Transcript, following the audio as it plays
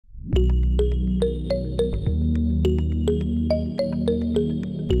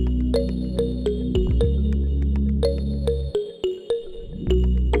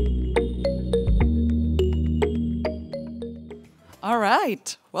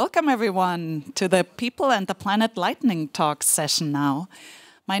right, welcome everyone to the People and the Planet Lightning Talk session now.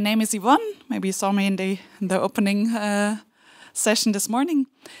 My name is Yvonne, maybe you saw me in the opening session this morning.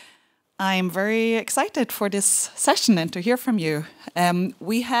 I'm very excited for this session and to hear from you.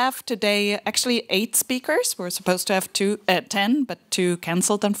 We have today actually 8 speakers. We're supposed to have 10, but 2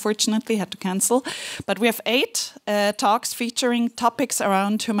 cancelled, unfortunately, had to cancel. But we have 8 talks featuring topics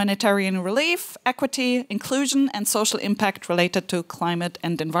around humanitarian relief, equity, inclusion, and social impact related to climate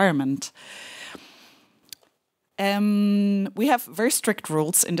and environment. We have very strict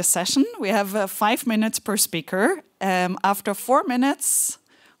rules in this session. We have 5 minutes per speaker. After 4 minutes,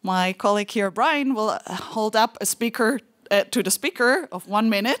 my colleague here, Brian, will hold up a speaker to the speaker of 1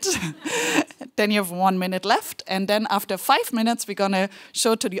 minute. Then you have 1 minute left. And then after 5 minutes, we're going to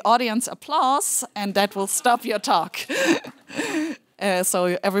show to the audience applause, and that will stop your talk.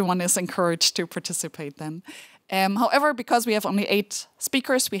 So everyone is encouraged to participate then. However, because we have only 8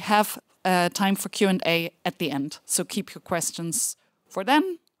 speakers, we have time for Q&A at the end. So keep your questions for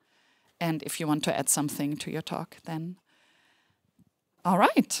then. And if you want to add something to your talk, then. All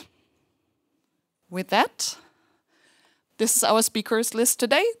right. With that, this is our speakers list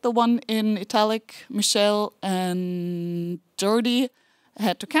today. The one in italic, Michelle and Jordi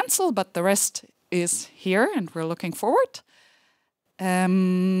had to cancel, but the rest is here, and we're looking forward.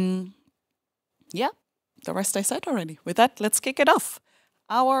 Yeah, the rest I said already. With that, let's kick it off.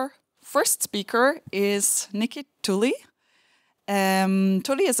 Our first speaker is Nikki Tulley.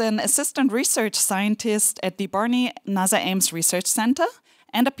 Tulley is an assistant research scientist at the Barney NASA Ames Research Center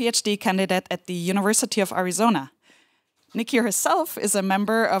and a PhD candidate at the University of Arizona. Nikki herself is a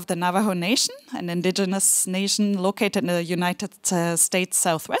member of the Navajo Nation, an indigenous nation located in the United States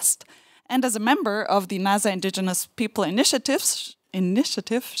Southwest, and as a member of the NASA Indigenous People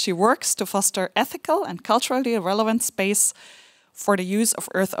Initiative, she works to foster ethical and culturally relevant space for the use of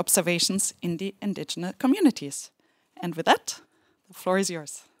Earth observations in the indigenous communities. And with that, the floor is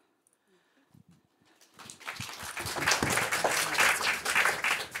yours.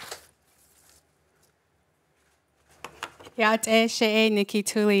 Ja, she Nikki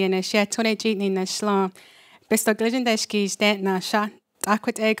Tulley and she 20 in the slum. Besto glidendeski dead na shot.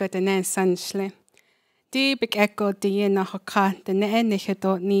 Aquat ego the nen sunshle. Di big echo the na hoka the nen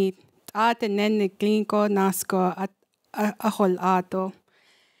nichito need. The nen the glingo nasko at a whole ato.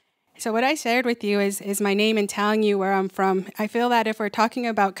 So what I shared with you is my name and telling you where I'm from. I feel that if we're talking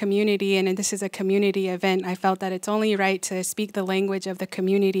about community and this is a community event, I felt that it's only right to speak the language of the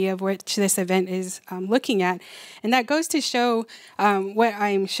community of which this event is looking at. And that goes to show what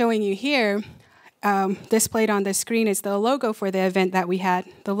I'm showing you here. Displayed on the screen is the logo for the event that we had.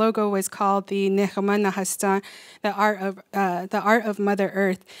 The logo was called the Nihimá Nahasdzáán, the art of Mother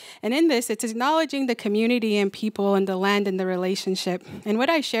Earth. And in this, it's acknowledging the community and people and the land and the relationship. And what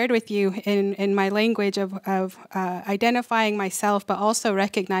I shared with you in my language of identifying myself, but also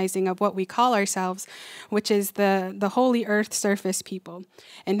recognizing of what we call ourselves, which is the holy earth surface people,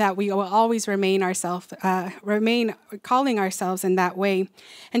 and that we will always remain calling ourselves in that way.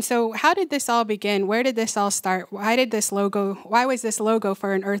 And so how did this all begin? Where did this all start? Why was this logo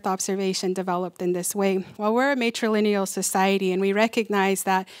for an Earth observation developed in this way? Well, we're a matrilineal society, and we recognize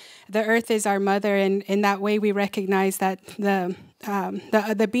that the Earth is our mother, and in that way we recognize that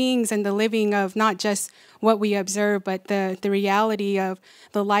the beings and the living of not just what we observe, but the reality of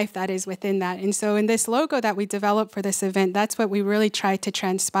the life that is within that. And so in this logo that we developed for this event, that's what we really tried to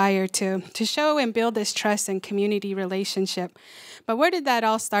transpire to show and build this trust and community relationship. But where did that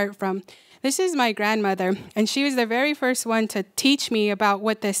all start from? This is my grandmother, and she was the very first one to teach me about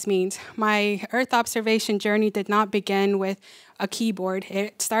what this means. My Earth observation journey did not begin with a keyboard.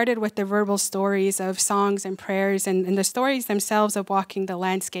 It started with the verbal stories of songs and prayers and the stories themselves of walking the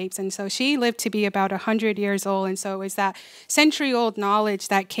landscapes. And so she lived to be about 100 years old. And so it was that century-old knowledge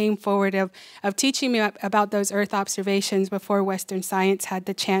that came forward of teaching me about those Earth observations before Western science had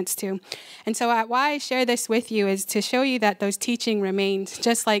the chance to. And so why I share this with you is to show you that those teaching remains,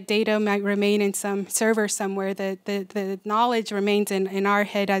 just like data might remain in some server somewhere, the knowledge remains in our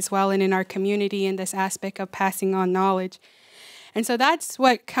head as well and in our community in this aspect of passing on knowledge. And so that's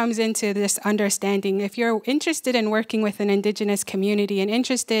what comes into this understanding. If you're interested in working with an Indigenous community and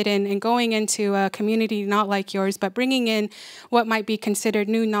interested in going into a community not like yours, but bringing in what might be considered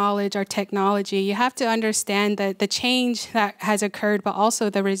new knowledge or technology, you have to understand the change that has occurred, but also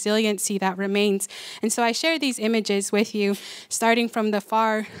the resiliency that remains. And so I share these images with you, starting from the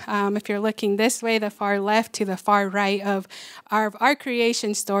far, if you're looking this way, the far left to the far right of our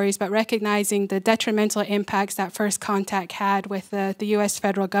creation stories, but recognizing the detrimental impacts that first contact had with with the U.S.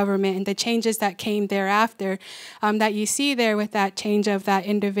 federal government and the changes that came thereafter, that you see there with that change of that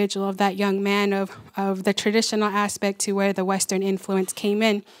individual, of that young man, of the traditional aspect to where the Western influence came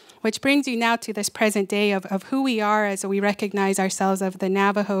in. Which brings you now to this present day of who we are as we recognize ourselves of the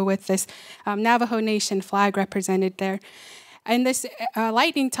Navajo with this Navajo Nation flag represented there. In this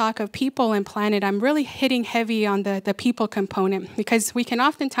lightning talk of people and planet, I'm really hitting heavy on the people component, because we can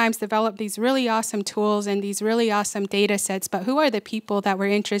oftentimes develop these really awesome tools and these really awesome data sets, but who are the people that we're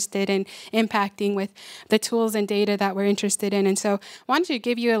interested in impacting with the tools and data that we're interested in? And so I wanted to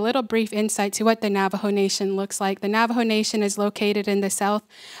give you a little brief insight to what the Navajo Nation looks like. The Navajo Nation is located in the south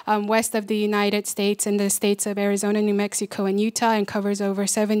west of the United States in the states of Arizona, New Mexico, and Utah, and covers over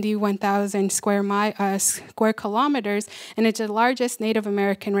 71,000 square kilometers, and it's the largest Native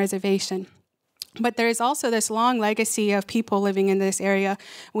American reservation. But there is also this long legacy of people living in this area.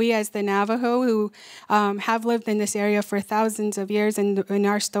 We as the Navajo, who have lived in this area for thousands of years, and in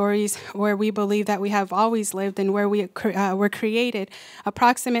our stories where we believe that we have always lived and where we were created,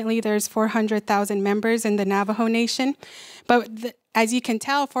 approximately there's 400,000 members in the Navajo Nation. But as you can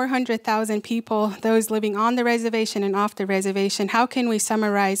tell, 400,000 people, those living on the reservation and off the reservation, how can we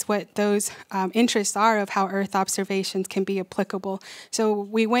summarize what those interests are of how Earth observations can be applicable? So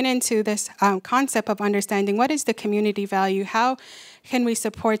we went into this concept of understanding what is the community value, how can we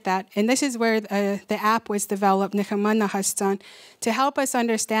support that? And this is where the app was developed, Nihimá, Nahasdzáán, to help us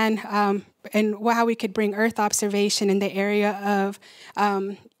understand and how we could bring Earth observation in the area of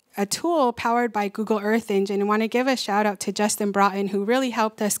a tool powered by Google Earth Engine. And I want to give a shout out to Justin Broughton, who really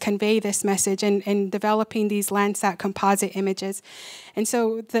helped us convey this message in developing these Landsat composite images. And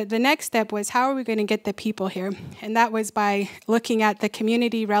so the next step was, how are we going to get the people here? And that was by looking at the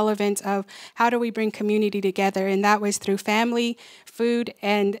community relevance of how do we bring community together? And that was through family, food,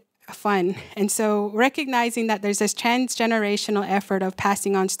 and fun. And so recognizing that there's this transgenerational effort of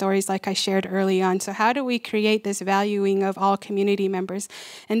passing on stories like I shared early on. So how do we create this valuing of all community members?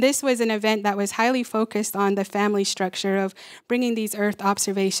 And this was an event that was highly focused on the family structure of bringing these Earth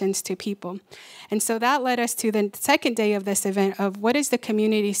observations to people. And so that led us to the second day of this event of what is the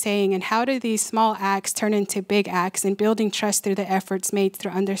community saying and how do these small acts turn into big acts, and building trust through the efforts made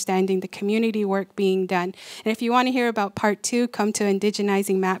through understanding the community work being done. And if you want to hear about part 2, come to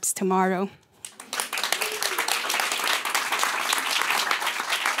Indigenizing Maps tomorrow.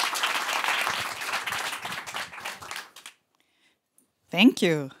 Thank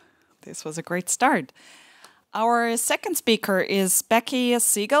you. This was a great start. Our second speaker is Becky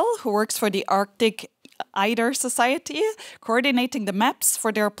Segal, who works for the Arctic Eider Society, coordinating the maps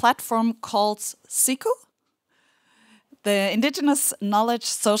for their platform called SIKU, the Indigenous Knowledge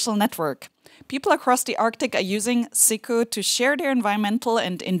Social Network. People across the Arctic are using SIKU to share their environmental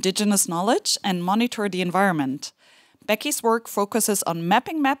and indigenous knowledge and monitor the environment. Becky's work focuses on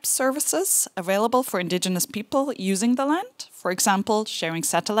mapping map services available for indigenous people using the land, for example, sharing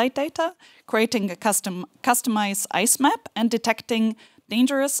satellite data, creating a customized ice map, and detecting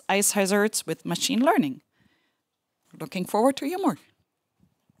dangerous ice hazards with machine learning. Looking forward to hear more.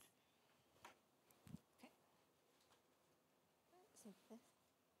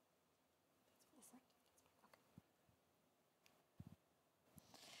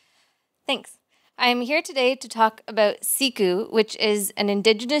 Thanks. I'm here today to talk about SIKU, which is an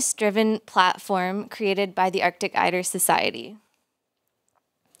Indigenous-driven platform created by the Arctic Eider Society.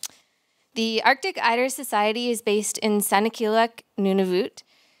 The Arctic Eider Society is based in Sanikiluq, Nunavut,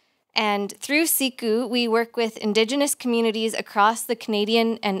 and through SIKU, we work with Indigenous communities across the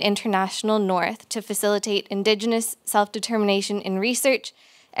Canadian and international North to facilitate Indigenous self-determination in research,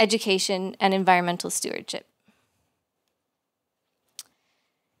 education, and environmental stewardship.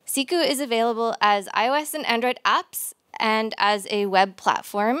 SIKU is available as iOS and Android apps and as a web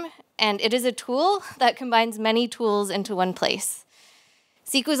platform, and it is a tool that combines many tools into one place.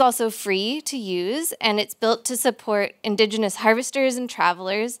 SIKU is also free to use, and it's built to support Indigenous harvesters and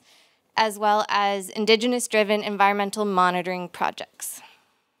travelers, as well as Indigenous-driven environmental monitoring projects.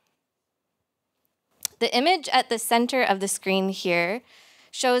 The image at the center of the screen here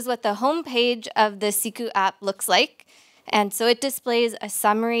shows what the homepage of the SIKU app looks like. And so it displays a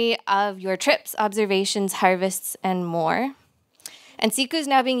summary of your trips, observations, harvests, and more. And SIKU is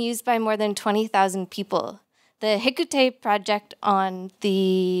now being used by more than 20,000 people. The Hikute project on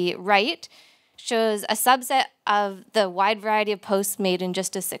the right shows a subset of the wide variety of posts made in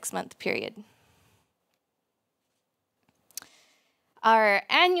just a 6-month period. Our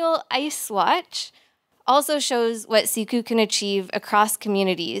annual Ice Watch also shows what SIKU can achieve across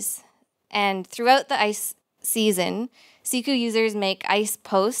communities. And throughout the Ice season, SIKU users make ice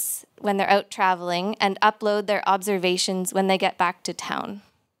posts when they're out traveling and upload their observations when they get back to town.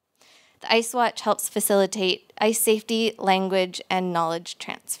 The Ice Watch helps facilitate ice safety, language, and knowledge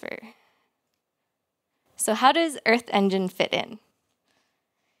transfer. So how does Earth Engine fit in?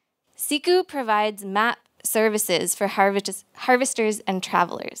 SIKU provides map services for harvesters and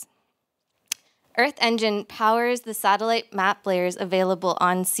travelers. Earth Engine powers the satellite map layers available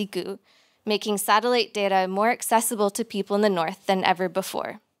on SIKU, making satellite data more accessible to people in the north than ever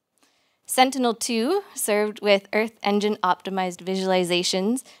before. Sentinel-2, served with Earth Engine optimized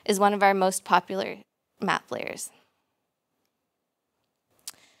visualizations, is one of our most popular map layers.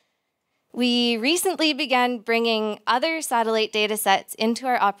 We recently began bringing other satellite data sets into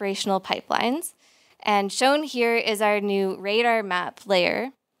our operational pipelines, and shown here is our new radar map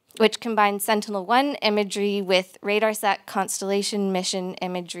layer, which combines Sentinel-1 imagery with RadarSat constellation mission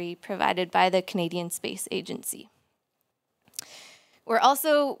imagery provided by the Canadian Space Agency. We're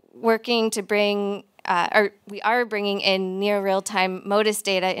also working to bring, we are bringing in near real-time MODIS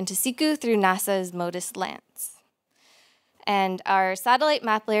data into SIKU through NASA's MODIS Lance. And our satellite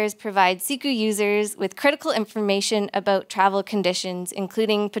map layers provide SIKU users with critical information about travel conditions,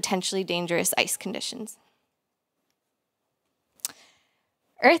 including potentially dangerous ice conditions.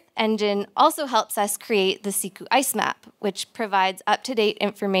 Earth Engine also helps us create the SIKU ice map, which provides up-to-date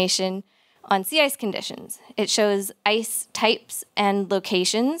information on sea ice conditions. It shows ice types and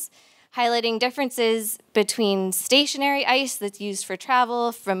locations, highlighting differences between stationary ice that's used for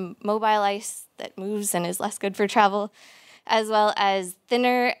travel from mobile ice that moves and is less good for travel, as well as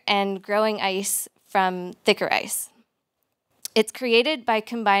thinner and growing ice from thicker ice. It's created by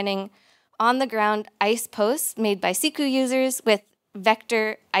combining on-the-ground ice posts made by SIKU users with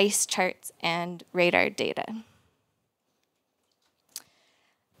vector ice charts and radar data.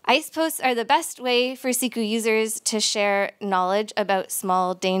 Ice posts are the best way for SIKU users to share knowledge about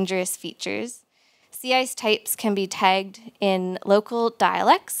small, dangerous features. Sea ice types can be tagged in local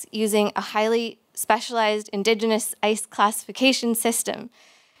dialects using a highly specialized Indigenous ice classification system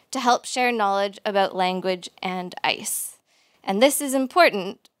to help share knowledge about language and ice. And this is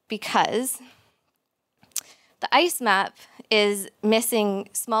important because the ice map is missing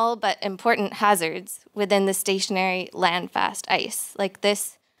small but important hazards within the stationary land-fast ice, like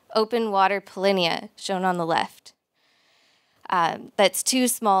this open water polynya shown on the left. That's too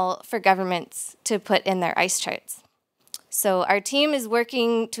small for governments to put in their ice charts. So our team is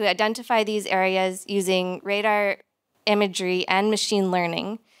working to identify these areas using radar imagery and machine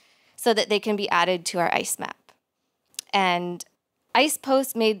learning so that they can be added to our ice map. And ice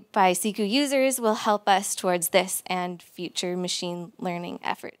posts made by SIKU users will help us towards this and future machine learning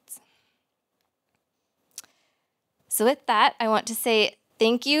efforts. So with that, I want to say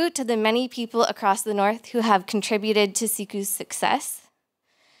thank you to the many people across the North who have contributed to SIKU's success.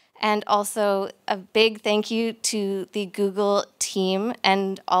 And also a big thank you to the Google team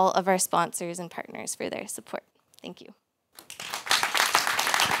and all of our sponsors and partners for their support. Thank you.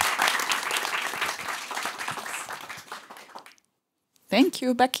 Thank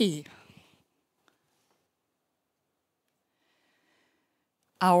you, Becky.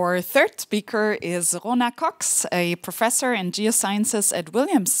 Our third speaker is Ronadh Cox, a professor in geosciences at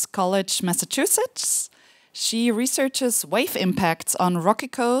Williams College, Massachusetts. She researches wave impacts on rocky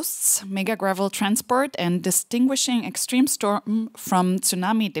coasts, mega-gravel transport, and distinguishing extreme storm from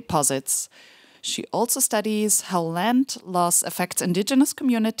tsunami deposits. She also studies how land loss affects indigenous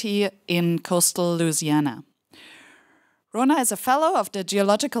community in coastal Louisiana. Ronadh is a fellow of the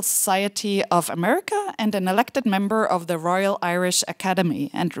Geological Society of America and an elected member of the Royal Irish Academy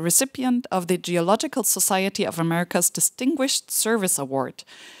and recipient of the Geological Society of America's Distinguished Service Award.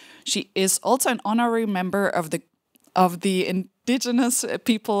 She is also an honorary member of the Indigenous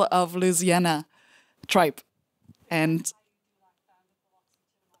People of Louisiana tribe. And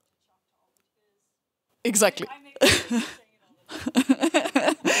exactly.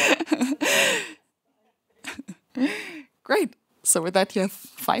 Great. So with that, you have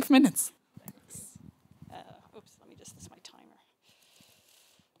 5 minutes. Oops, let me just, this is my timer.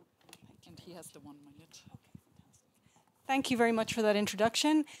 And he has the 1 minute. Okay, fantastic. Thank you very much for that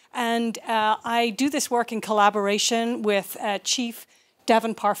introduction. And I do this work in collaboration with Chief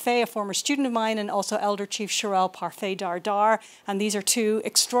Devon Parfait, a former student of mine, and also Elder Chief Sherelle Parfait Dardar. And these are two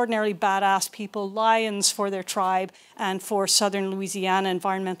extraordinarily badass people, lions for their tribe and for Southern Louisiana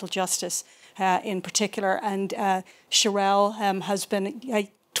environmental justice. In particular, and Sherelle has been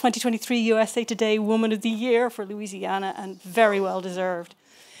 2023 USA Today Woman of the Year for Louisiana, and very well deserved.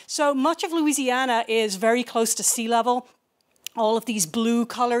 So much of Louisiana is very close to sea level, All of these blue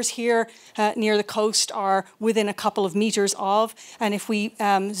colors here near the coast are within a couple of meters of. And if we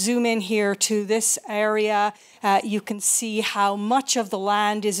zoom in here to this area, you can see how much of the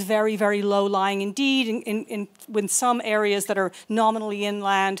land is very, very low-lying indeed, in some areas that are nominally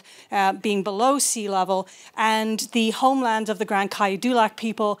inland being below sea level. And the homelands of the Grand Cayudulac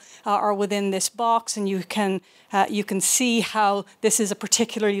people are within this box, and you can see how this is a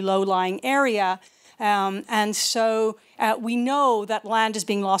particularly low-lying area. And so we know that land is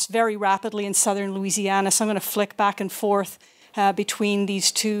being lost very rapidly in southern Louisiana. So I'm going to flick back and forth between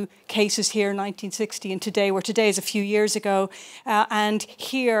these two cases here, 1960 and today, where today is a few years ago. And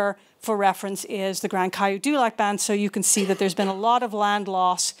here, for reference, is the Grand Cayudulac Band. So you can see that there's been a lot of land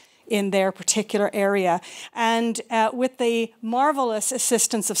loss in their particular area. And with the marvelous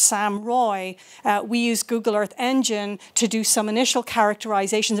assistance of Sam Roy, we used Google Earth Engine to do some initial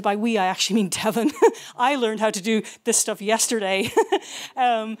characterizations. By we, I actually mean Devon. I learned how to do this stuff yesterday.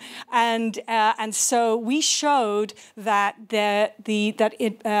 And so we showed that in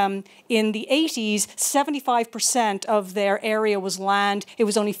the 80s, 75% of their area was land. It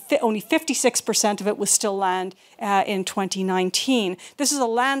was only 56% of it was still land in 2019. This is a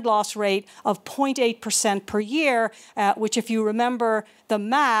land loss rate of 0.8% per year, which, if you remember the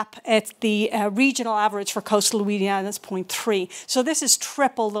map, it's the regional average for coastal Louisiana is 0.3. So this is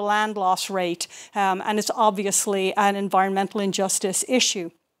triple the land loss rate, and it's obviously an environmental injustice issue.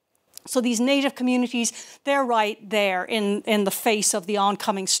 So these native communities, they're right there in the face of the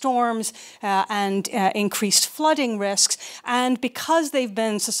oncoming storms and increased flooding risks. And because they've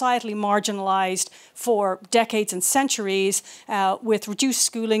been societally marginalized for decades and centuries, with reduced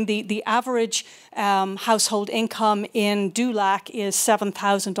schooling, the average household income in Dulac is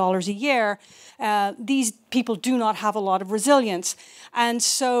 $7,000 a year. These people do not have a lot of resilience. And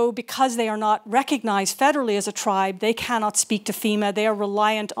so because they are not recognized federally as a tribe, they cannot speak to FEMA. They are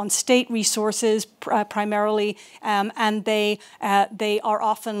reliant on state resources primarily, and they are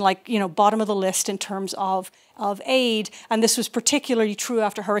often bottom of the list in terms of aid. And this was particularly true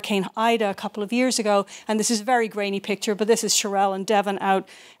after Hurricane Ida a couple of years ago. And this is a very grainy picture, but this is Sherelle and Devon out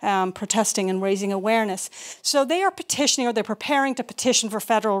protesting and raising awareness. So they are petitioning, or they're preparing to petition for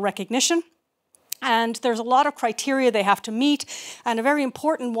federal recognition. And there's a lot of criteria they have to meet. And a very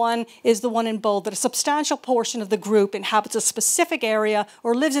important one is the one in bold, that a substantial portion of the group inhabits a specific area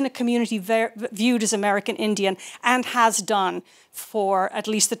or lives in a community viewed as American Indian and has done for at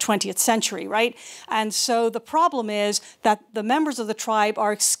least the 20th century, right? And so the problem is that the members of the tribe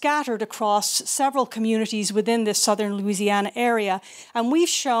are scattered across several communities within this southern Louisiana area. And we've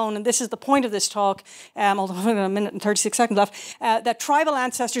shown, and this is the point of this talk, although I've got a minute and 36 seconds left, that tribal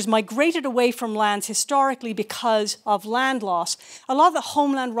ancestors migrated away from lands historically because of land loss. A lot of the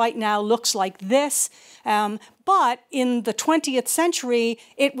homeland right now looks like this. But in the 20th century,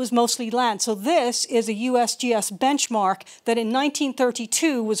 it was mostly land. So this is a USGS benchmark that in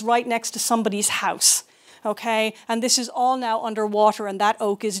 1932 was right next to somebody's house. Okay, and this is all now underwater, and that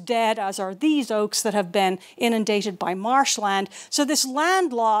oak is dead, as are these oaks that have been inundated by marshland. So this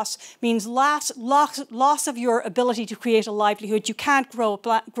land loss means loss of your ability to create a livelihood. You can't grow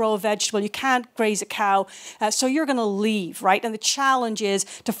a vegetable, you can't graze a cow, so you're going to leave, right? And the challenge is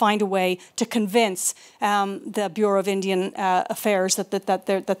to find a way to convince the Bureau of Indian Affairs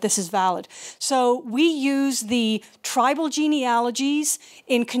that this is valid. So we use the tribal genealogies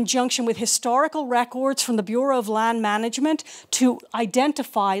in conjunction with historical records from the Bureau of Land Management to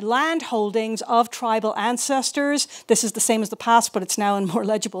identify land holdings of tribal ancestors. This is the same as the past, but it's now in more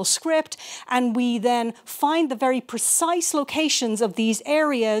legible script. And we then find the very precise locations of these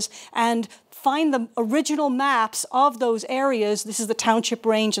areas and find the original maps of those areas. This is the township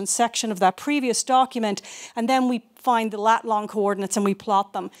range and section of that previous document. And then we find the lat-long coordinates and we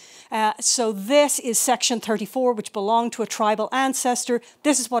plot them. So this is section 34, which belonged to a tribal ancestor.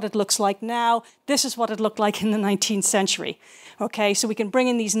 This is what it looks like now. This is what it looked like in the 19th century. Okay, so we can bring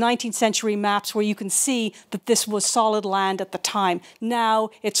in these 19th century maps where you can see that this was solid land at the time. Now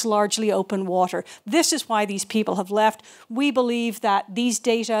it's largely open water. This is why these people have left. We believe that these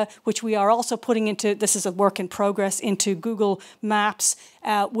data, which we are also putting into, this is a work in progress, into Google Maps,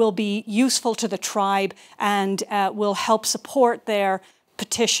 will be useful to the tribe and will help support their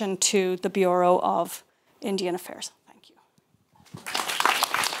petition to the Bureau of Indian Affairs. Thank you.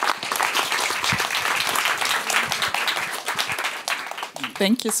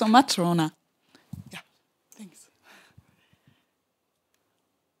 Thank you so much, Rona. Yeah, thanks.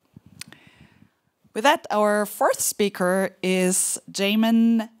 With that, our fourth speaker is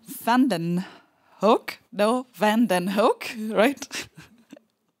Jamon van den Hoek. No, Van den Hoek, right?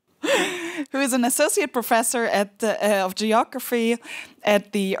 who is an associate professor of geography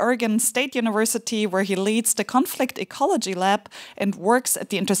at the Oregon State University, where he leads the Conflict Ecology Lab and works at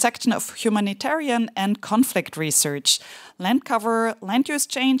the intersection of humanitarian and conflict research, land cover, land use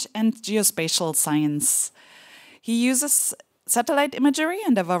change, and geospatial science. He uses satellite imagery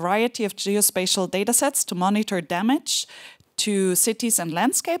and a variety of geospatial datasets to monitor damage to cities and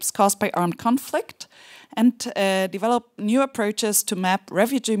landscapes caused by armed conflict, and develop new approaches to map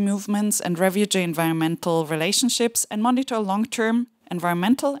refugee movements and refugee environmental relationships and monitor long-term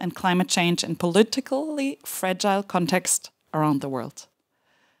environmental and climate change in politically fragile context around the world.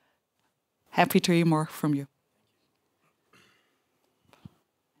 Happy to hear more from you.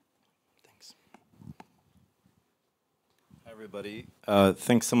 Thanks. Hi, everybody.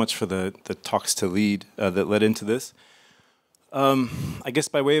 Thanks so much for the talks to lead that led into this. I guess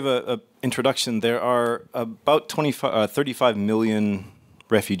by way of an introduction, there are about 35 million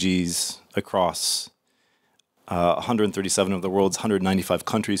refugees across 137 of the world's 195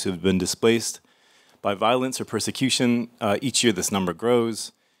 countries who have been displaced by violence or persecution. Each year this number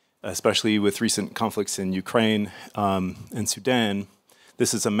grows, especially with recent conflicts in Ukraine and Sudan.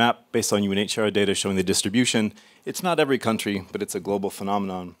 This is a map based on UNHCR data showing the distribution. It's not every country, but it's a global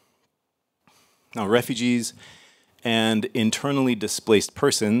phenomenon. Now, refugees and internally displaced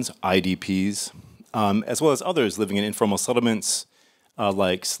persons, IDPs, as well as others living in informal settlements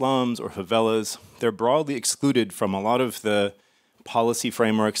like slums or favelas, they're broadly excluded from a lot of the policy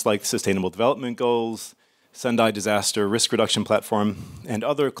frameworks like Sustainable Development Goals, Sendai Disaster Risk Reduction Platform, and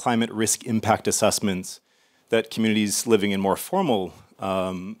other climate risk impact assessments that communities living in more formal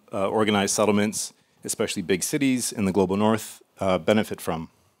organized settlements, especially big cities in the global north, benefit from.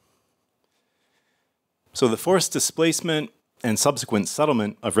 So the forced displacement and subsequent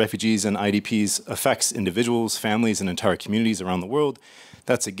settlement of refugees and IDPs affects individuals, families, and entire communities around the world.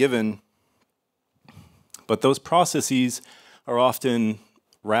 That's a given. But those processes are often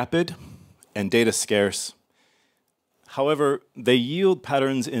rapid and data scarce. However, they yield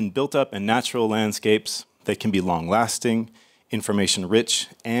patterns in built-up and natural landscapes that can be long-lasting, information-rich,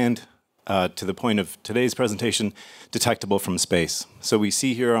 and, to the point of today's presentation, detectable from space. So we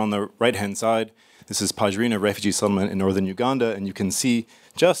see here on the right-hand side, this is Pajirina refugee settlement in northern Uganda, and you can see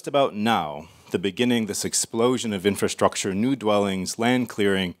just about now the beginning, this explosion of infrastructure, new dwellings, land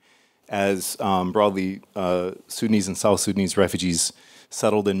clearing, as broadly Sudanese and South Sudanese refugees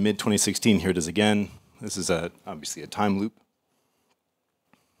settled in mid-2016. Here it is again. This is obviously a time loop.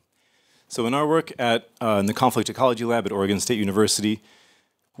 So in our work in the Conflict Ecology Lab at Oregon State University,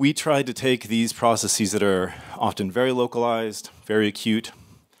 we tried to take these processes that are often very localized, very acute,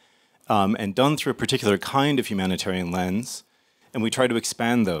 and done through a particular kind of humanitarian lens, and we try to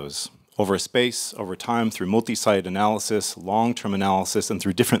expand those over space, over time, through multi-site analysis, long-term analysis, and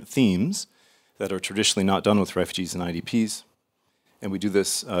through different themes that are traditionally not done with refugees and IDPs. And we do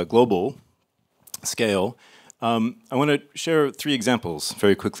this global scale. I want to share 3 examples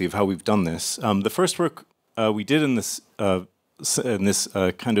very quickly of how we've done this. The first work we did in this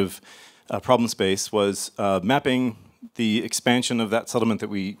kind of problem space was mapping the expansion of that settlement that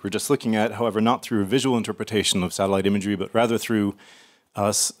we were just looking at, however, not through a visual interpretation of satellite imagery, but rather through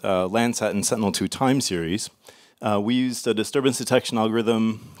Landsat and Sentinel-2 time series. We used a disturbance detection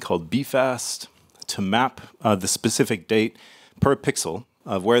algorithm called BFAST to map the specific date per pixel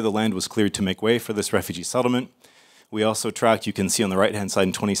of where the land was cleared to make way for this refugee settlement. We also tracked, you can see on the right-hand side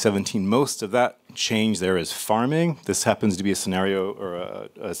in 2017, most of that change there is farming. This happens to be a scenario or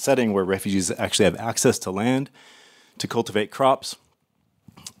a setting where refugees actually have access to land to cultivate crops.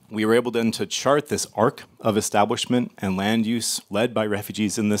 We were able then to chart this arc of establishment and land use led by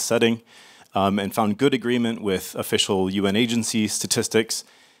refugees in this setting, and found good agreement with official UN agency statistics.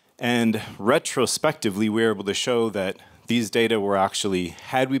 And retrospectively, we were able to show that these data were actually,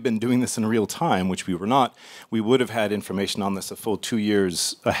 had we been doing this in real time, which we were not, we would have had information on this a full 2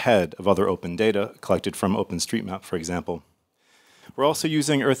 years ahead of other open data collected from OpenStreetMap, for example. We're also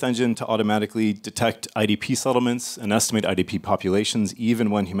using Earth Engine to automatically detect IDP settlements and estimate IDP populations, even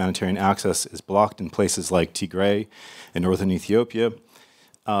when humanitarian access is blocked in places like Tigray and northern Ethiopia.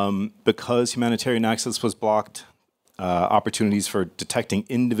 Because humanitarian access was blocked, opportunities for detecting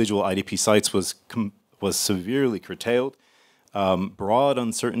individual IDP sites was severely curtailed. Broad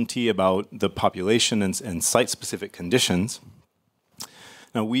uncertainty about the population and site-specific conditions.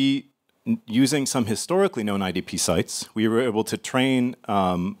 Now, using some historically known IDP sites, we were able to train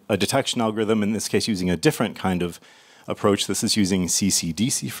a detection algorithm, in this case using a different kind of approach. This is using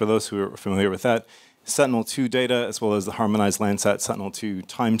CCDC, for those who are familiar with that. Sentinel-2 data, as well as the harmonized Landsat Sentinel-2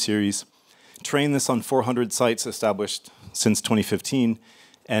 time series. Train this on 400 sites established since 2015,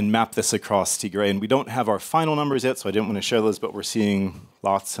 and map this across Tigray. And we don't have our final numbers yet, so I didn't want to share those, but we're seeing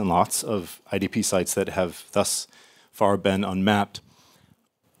lots and lots of IDP sites that have thus far been unmapped.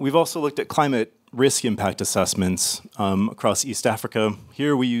 We've also looked at climate risk impact assessments across East Africa.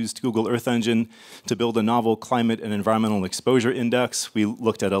 Here we used Google Earth Engine to build a novel climate and environmental exposure index. We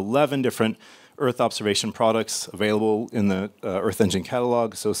looked at 11 different Earth observation products available in the Earth Engine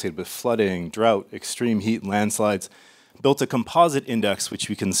catalog associated with flooding, drought, extreme heat, and landslides. Built a composite index, which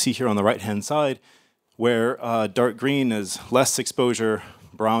we can see here on the right-hand side, where dark green is less exposure,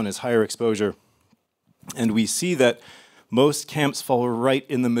 brown is higher exposure. And we see that most camps fall right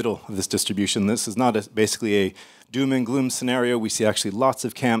in the middle of this distribution. This is not basically a doom and gloom scenario. We see actually lots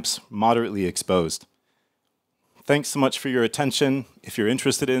of camps moderately exposed. Thanks so much for your attention. If you're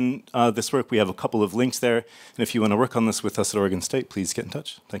interested in this work, we have a couple of links there. And if you want to work on this with us at Oregon State, please get in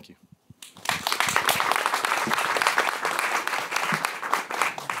touch. Thank you.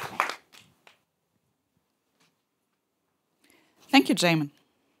 Thank you, Jamon.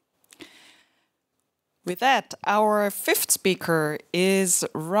 With that, our fifth speaker is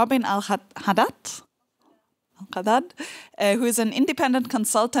Robin Al-Haddad, who is an independent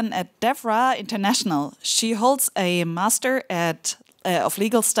consultant at DEVRA International. She holds a Master of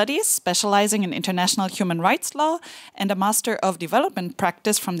Legal Studies, specializing in international human rights law, and a Master of Development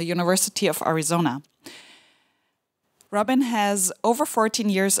Practice from the University of Arizona. Robin has over 14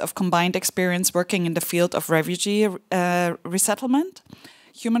 years of combined experience working in the field of refugee resettlement,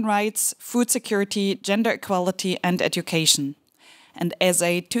 human rights, food security, gender equality, and education. And as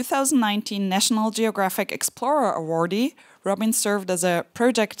a 2019 National Geographic Explorer awardee, Robin served as a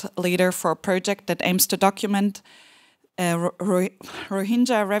project leader for a project that aims to document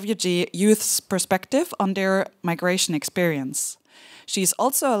Rohingya refugee youth's perspective on their migration experience. She's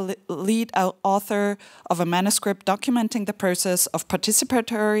also a lead author of a manuscript documenting the process of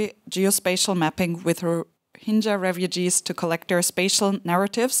participatory geospatial mapping with Rohingya refugees to collect their spatial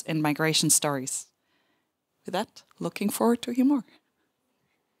narratives in migration stories. With that, looking forward to hear more.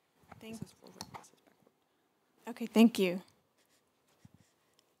 Okay, thank you.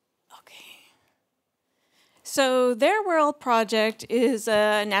 So Their World Project is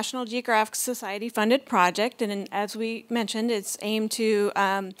a National Geographic Society funded project, and as we mentioned, it's aimed to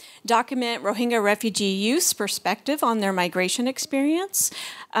document Rohingya refugee youth's perspective on their migration experience.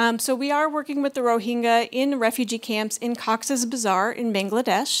 So we are working with the Rohingya in refugee camps in Cox's Bazar in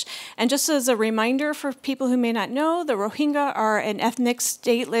Bangladesh. And just as a reminder for people who may not know, the Rohingya are an ethnic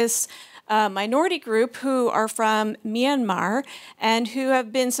stateless minority group who are from Myanmar and who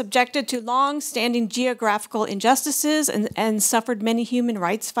have been subjected to long-standing geographical injustices and suffered many human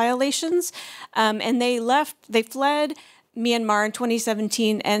rights violations. And they fled Myanmar in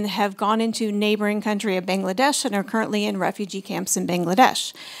 2017 and have gone into neighboring country of Bangladesh and are currently in refugee camps in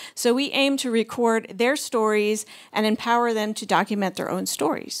Bangladesh. So we aim to record their stories and empower them to document their own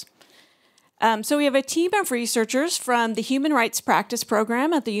stories. So we have a team of researchers from the Human Rights Practice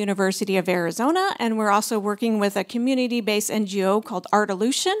Program at the University of Arizona, and we're also working with a community-based NGO called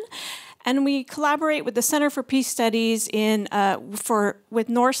Artolution. And we collaborate with the Center for Peace Studies with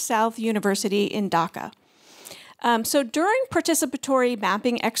North-South University in Dhaka. So during participatory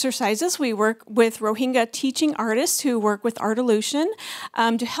mapping exercises, we work with Rohingya teaching artists who work with Artolution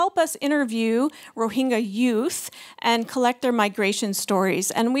to help us interview Rohingya youth and collect their migration stories.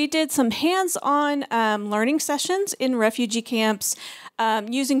 And we did some hands-on learning sessions in refugee camps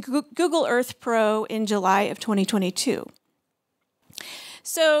using Google Earth Pro in July of 2022.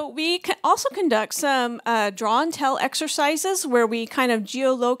 So we also conduct some draw and tell exercises where we kind of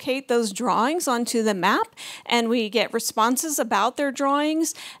geolocate those drawings onto the map, and we get responses about their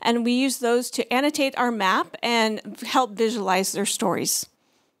drawings, and we use those to annotate our map and help visualize their stories.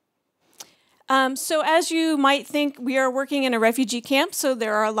 So as you might think, we are working in a refugee camp, so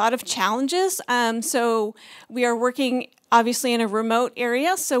there are a lot of challenges. So we are working obviously in a remote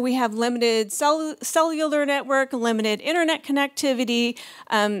area, so we have limited cellular network, limited internet connectivity.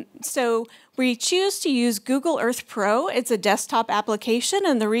 So we choose to use Google Earth Pro. It's a desktop application,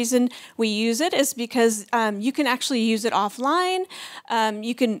 and the reason we use it is because you can actually use it offline.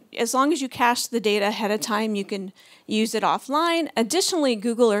 As long as you cache the data ahead of time, you can use it offline. Additionally,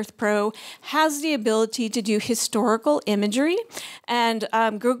 Google Earth Pro has the ability to do historical imagery, and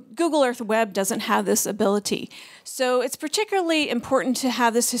Google Earth Web doesn't have this ability. So it's particularly important to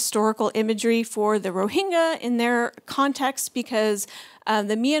have this historical imagery for the Rohingya in their context because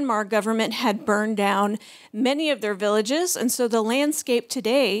the Myanmar government had burned down many of their villages, and so the landscape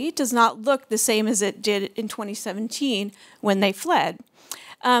today does not look the same as it did in 2017 when they fled.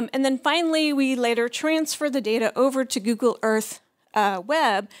 And then finally, we later transfer the data over to Google Earth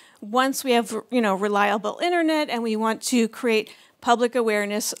web once we have, reliable internet and we want to create public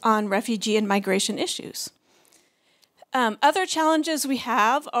awareness on refugee and migration issues. Other challenges we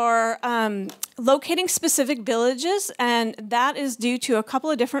have are locating specific villages, and that is due to a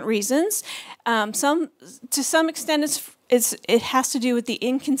couple of different reasons. To some extent, it has to do with the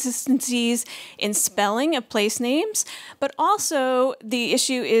inconsistencies in spelling of place names, but also the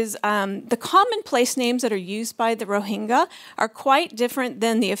issue is the common place names that are used by the Rohingya are quite different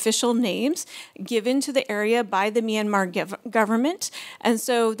than the official names given to the area by the Myanmar government, and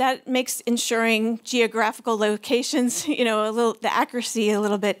so that makes ensuring geographical locations, the accuracy a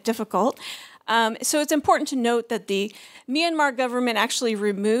little bit difficult. So it's important to note that the Myanmar government actually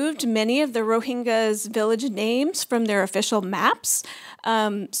removed many of the Rohingyas' village names from their official maps.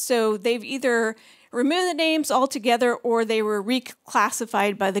 So they've either removed the names altogether or they were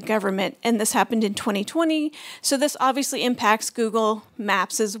reclassified by the government, and this happened in 2020. So this obviously impacts Google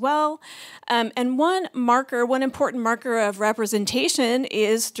Maps as well. And one important marker of representation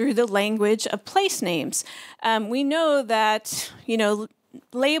is through the language of place names. We know that,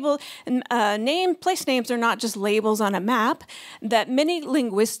 place names are not just labels on a map, that many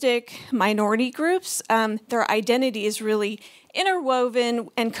linguistic minority groups, their identity is really interwoven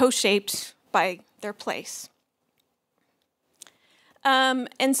and co-shaped by their place.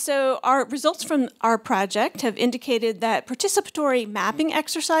 And so our results from our project have indicated that participatory mapping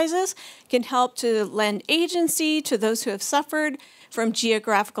exercises can help to lend agency to those who have suffered from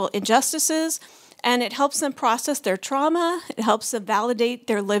geographical injustices, and it helps them process their trauma, it helps them validate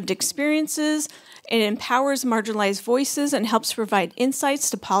their lived experiences, it empowers marginalized voices and helps provide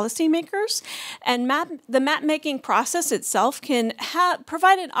insights to policymakers. And the map-making process itself can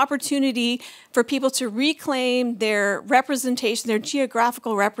provide an opportunity for people to reclaim their representation, their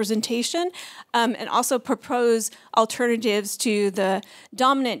geographical representation, and also propose alternatives to the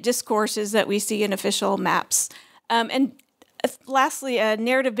dominant discourses that we see in official maps. And lastly, a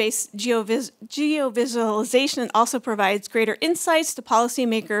narrative-based geovisualization also provides greater insights to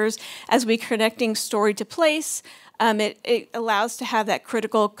policymakers as we're connecting story to place. It allows to have that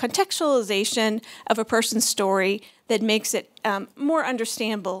critical contextualization of a person's story that makes it more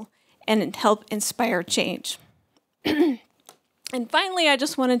understandable and help inspire change. And finally, I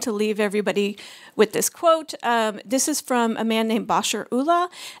just wanted to leave everybody with this quote. This is from a man named Bashir Ullah,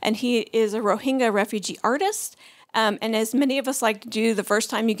 and he is a Rohingya refugee artist. And as many of us like to do, the first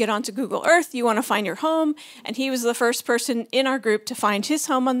time you get onto Google Earth, you want to find your home. And he was the first person in our group to find his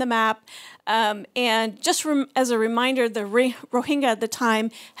home on the map. And just as a reminder, the Rohingya at the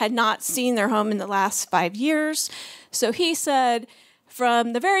time had not seen their home in the last 5 years. So he said,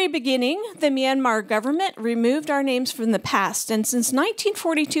 from the very beginning, the Myanmar government removed our names from the past. And since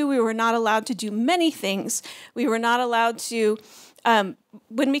 1942, we were not allowed to do many things. We were not allowed to...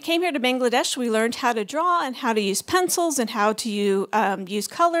 when we came here to Bangladesh, we learned how to draw and how to use pencils and how to use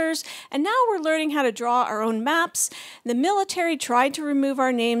colors. And now we're learning how to draw our own maps. The military tried to remove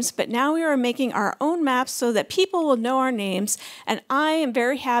our names, but now we are making our own maps so that people will know our names. And I am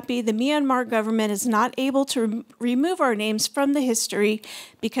very happy the Myanmar government is not able to remove our names from the history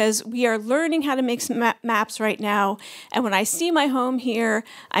because we are learning how to make maps right now. And when I see my home here,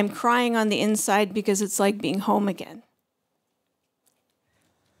 I'm crying on the inside because it's like being home again.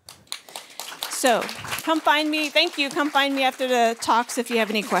 So come find me. Thank you. Come find me after the talks if you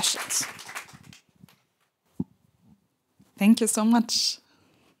have any questions. Thank you so much.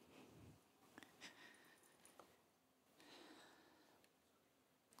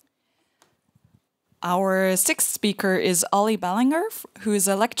 Our sixth speaker is Ollie Ballinger, who is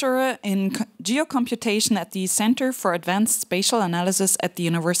a lecturer in geocomputation at the Centre for Advanced Spatial Analysis at the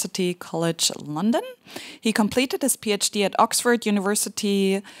University College London. He completed his PhD at Oxford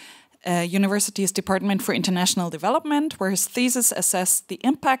University's Department for International Development, where his thesis assessed the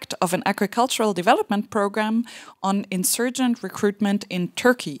impact of an agricultural development program on insurgent recruitment in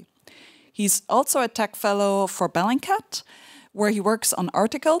Turkey. He's also a tech fellow for Bellingcat, where he works on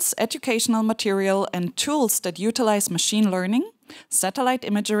articles, educational material, and tools that utilize machine learning, satellite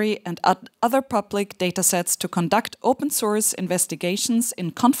imagery, and other public datasets to conduct open-source investigations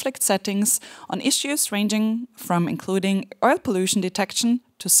in conflict settings on issues ranging from including oil pollution detection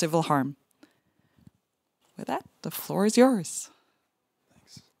to civil harm. With that, the floor is yours.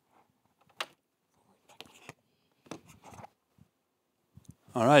 Thanks.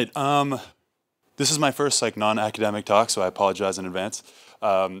 All right. This is my first non-academic talk, so I apologize in advance.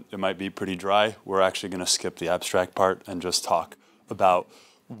 It might be pretty dry. We're actually going to skip the abstract part and just talk about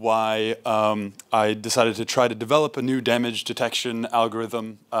why I decided to try to develop a new damage detection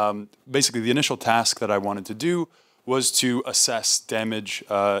algorithm. Basically, the initial task that I wanted to do was to assess damage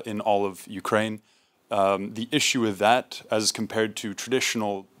in all of Ukraine. The issue with that, as compared to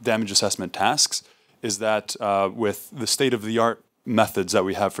traditional damage assessment tasks, is that with the state-of-the-art methods that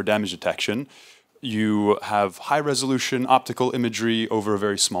we have for damage detection, you have high-resolution optical imagery over a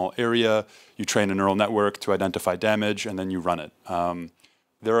very small area, you train a neural network to identify damage, and then you run it.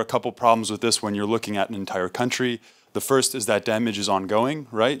 There are a couple problems with this when you're looking at an entire country. The first is that damage is ongoing,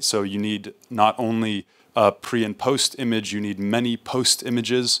 right? So you need not only a pre and post image, you need many post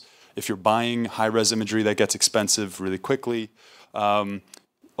images. If you're buying high-res imagery, that gets expensive really quickly. A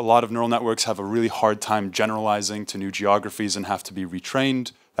lot of neural networks have a really hard time generalizing to new geographies and have to be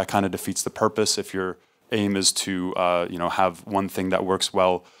retrained. That kind of defeats the purpose if your aim is to have one thing that works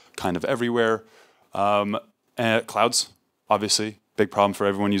well kind of everywhere. And clouds, obviously, big problem for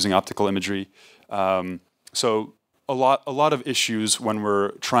everyone using optical imagery. So a lot of issues when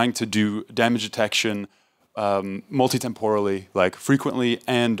we're trying to do damage detection multitemporally, like frequently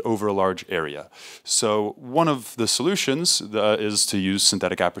and over a large area. So one of the solutions is to use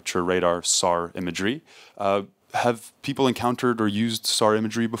synthetic aperture radar SAR imagery. Have people encountered or used SAR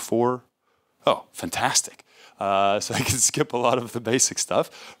imagery before? Oh, fantastic. So I can skip a lot of the basic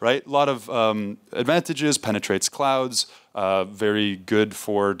stuff, right? A lot of advantages, penetrates clouds, very good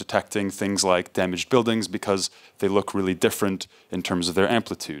for detecting things like damaged buildings because they look really different in terms of their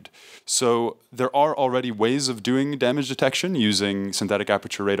amplitude. So there are already ways of doing damage detection using synthetic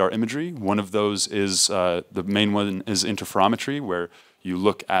aperture radar imagery. One of those is, the main one is interferometry, where you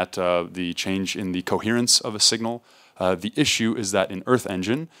look at the change in the coherence of a signal. The issue is that in Earth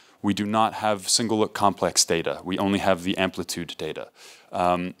Engine, we do not have single-look complex data. We only have the amplitude data.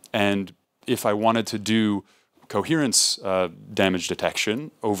 And if I wanted to do coherence damage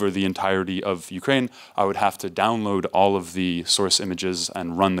detection over the entirety of Ukraine, I would have to download all of the source images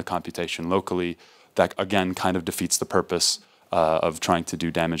and run the computation locally. That, again, kind of defeats the purpose of trying to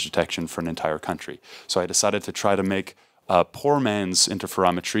do damage detection for an entire country. So I decided to try to make poor man's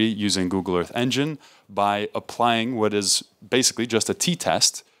interferometry using Google Earth Engine by applying what is basically just a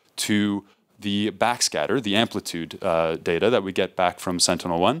t-test to the backscatter, the amplitude data that we get back from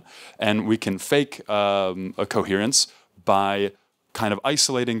Sentinel-1. And we can fake a coherence by kind of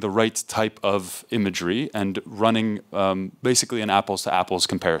isolating the right type of imagery and running basically an apples-to-apples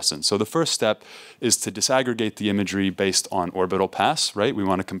comparison. So the first step is to disaggregate the imagery based on orbital paths, right? We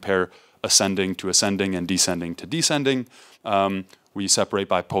want to compare ascending to ascending and descending to descending. We separate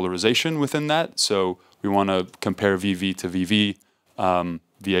by polarization within that. So we want to compare VV to VV,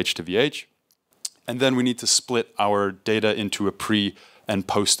 VH to VH. And then we need to split our data into a pre- and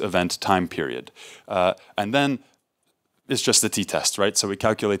post-event time period. And then it's just the t-test, right? So we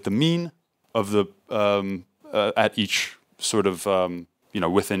calculate the mean of the, at each sort of,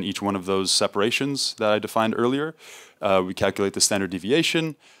 within each one of those separations that I defined earlier. We calculate the standard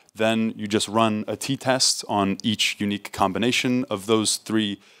deviation. Then you just run a t-test on each unique combination of those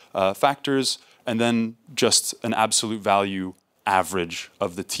three factors, and then just an absolute value average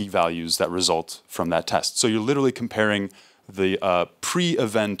of the t-values that result from that test. So you're literally comparing the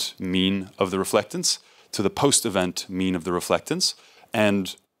pre-event mean of the reflectance to the post-event mean of the reflectance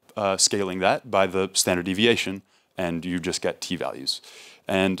and scaling that by the standard deviation, and you just get t-values.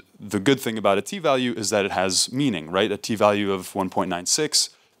 And the good thing about a t-value is that it has meaning, right? A t-value of 1.96,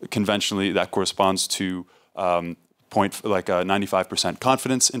 conventionally that corresponds to a 95%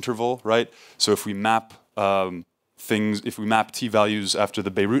 confidence interval, right? So if we map if we map t-values after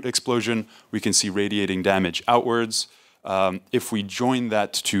the Beirut explosion, we can see radiating damage outwards. If we join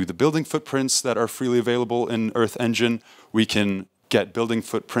that to the building footprints that are freely available in Earth Engine, we can get building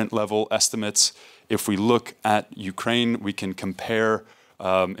footprint level estimates. If we look at Ukraine, we can compare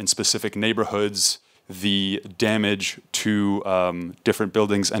in specific neighborhoods the damage to different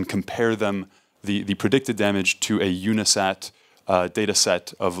buildings and compare them, the predicted damage, to a UNISAT data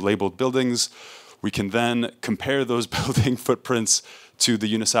set of labeled buildings. We can then compare those building footprints to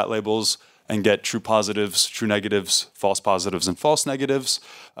the UNISAT labels and get true positives, true negatives, false positives, and false negatives.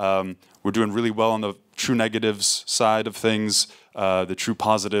 We're doing really well on the true negatives side of things. The true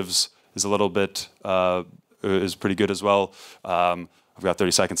positives is a little bit, is pretty good as well. I've got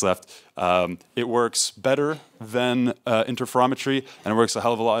 30 seconds left. It works better than interferometry, and it works a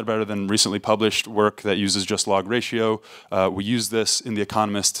hell of a lot better than recently published work that uses just log ratio. We use this in The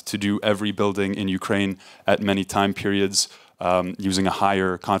Economist to do every building in Ukraine at many time periods using a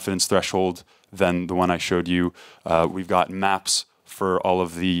higher confidence threshold than the one I showed you. We've got maps for all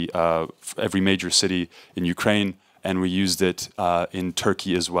of the every major city in Ukraine, and we used it in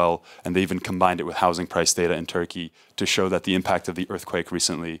Turkey as well, and they even combined it with housing price data in Turkey to show that the impact of the earthquake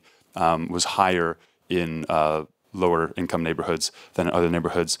recently was higher in lower income neighborhoods than in other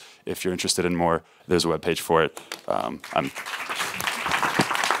neighborhoods. If you're interested in more, there's a webpage for it.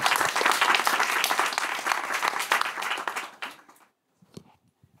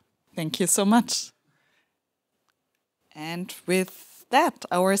 Thank you so much. And with that,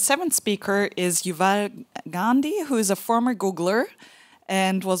 our seventh speaker is Ujaval Gandhi, who is a former Googler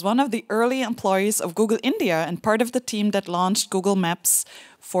and was one of the early employees of Google India and part of the team that launched Google Maps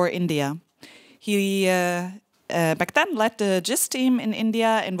for India. He back then led the GIST team in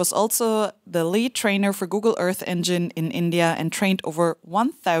India and was also the lead trainer for Google Earth Engine in India and trained over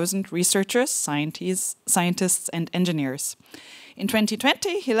 1,000 researchers, scientists, and engineers. In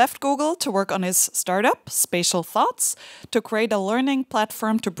 2020, he left Google to work on his startup, Spatial Thoughts, to create a learning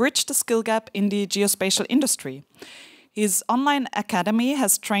platform to bridge the skill gap in the geospatial industry. His online academy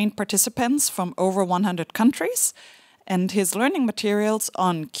has trained participants from over 100 countries, and his learning materials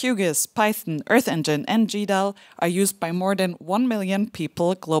on QGIS, Python, Earth Engine, and GDAL are used by more than 1 million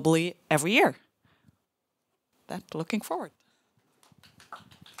people globally every year. Looking forward.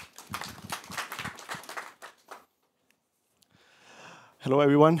 Hello,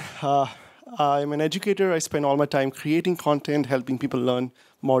 everyone. I'm an educator. I spend all my time creating content, helping people learn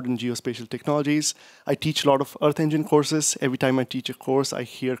modern geospatial technologies. I teach a lot of Earth Engine courses. Every time I teach a course, I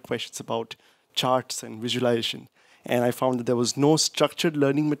hear questions about charts and visualization. And I found that there was no structured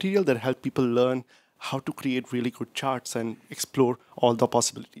learning material that helped people learn how to create really good charts and explore all the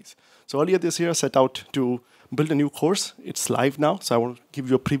possibilities. So earlier this year, I set out to build a new course. It's live now, so I want to give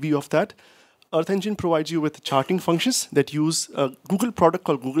you a preview of that. Earth Engine provides you with charting functions that use a Google product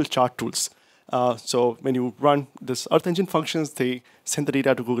called Google Chart Tools. So when you run this Earth Engine functions, they send the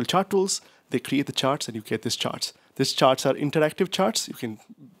data to Google Chart Tools, they create the charts, and you get these charts. These charts are interactive charts. You can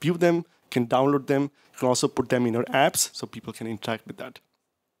view them, you can download them, you can also put them in your apps so people can interact with that.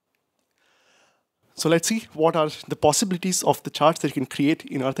 So let's see what are the possibilities of the charts that you can create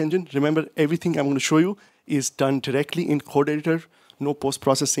in Earth Engine. Remember, everything I'm going to show you is done directly in code editor. No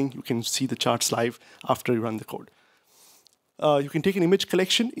post-processing. You can see the charts live after you run the code. You can take an image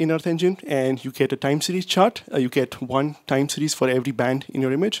collection in Earth Engine, and you get a time series chart. You get one time series for every band in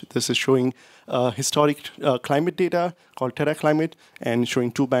your image. This is showing historic climate data called TerraClimate, and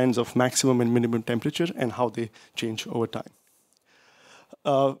showing 2 bands of maximum and minimum temperature and how they change over time.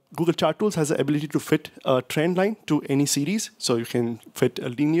 Google Chart Tools has the ability to fit a trend line to any series. So you can fit a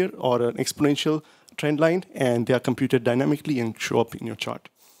linear or an exponential trend line, and they are computed dynamically and show up in your chart.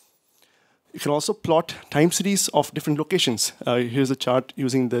 You can also plot time series of different locations. Here's a chart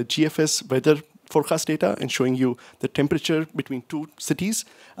using the GFS weather forecast data and showing you the temperature between 2 cities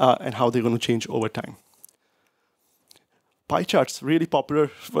and how they're going to change over time. Pie charts, really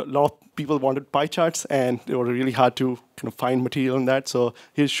popular. A lot of people wanted pie charts, and they were really hard to kind of find material on that. So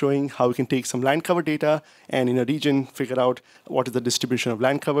here's showing how we can take some land cover data and in a region figure out what is the distribution of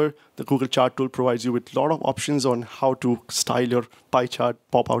land cover. The Google Chart tool provides you with a lot of options on how to style your pie chart,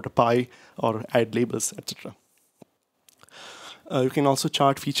 pop out a pie, or add labels, etc. You can also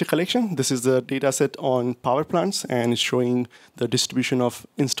chart feature collection. This is the data set on power plants, and it's showing the distribution of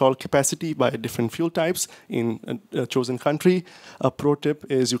installed capacity by different fuel types in a chosen country. A pro tip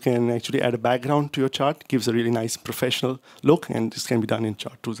is you can actually add a background to your chart. It gives a really nice professional look, and this can be done in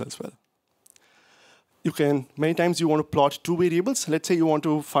chart tools as well. You can, many times you want to plot 2 variables. Let's say you want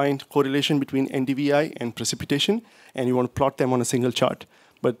to find correlation between NDVI and precipitation, and you want to plot them on a single chart.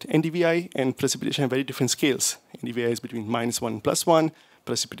 But NDVI and precipitation have very different scales. NDVI is between -1 and +1.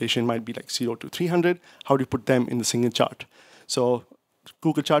 Precipitation might be like 0 to 300. How do you put them in the single chart? So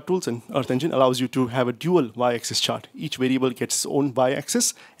Google Chart Tools and Earth Engine allows you to have a dual y-axis chart. Each variable gets its own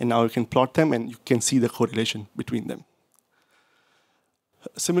y-axis, and now you can plot them, and you can see the correlation between them.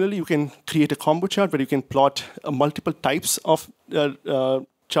 Similarly, you can create a combo chart where you can plot multiple types of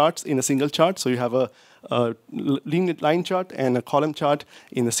charts in a single chart. So you have a linear line chart and a column chart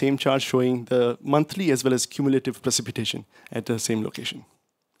in the same chart showing the monthly as well as cumulative precipitation at the same location.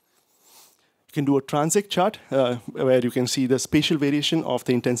 You can do a transect chart where you can see the spatial variation of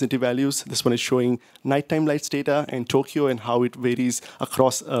the intensity values. This one is showing nighttime lights data in Tokyo and how it varies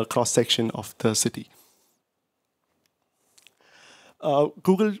across a cross-section of the city.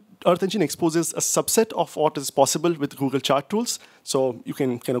 Google Earth Engine exposes a subset of what is possible with Google Chart Tools. So you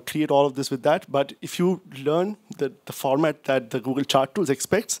can kind of create all of this with that. But if you learn the format that the Google Chart Tools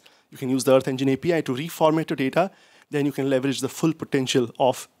expects, you can use the Earth Engine API to reformat your data. Then you can leverage the full potential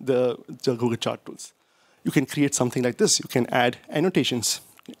of the Google Chart Tools. You can create something like this. You can add annotations,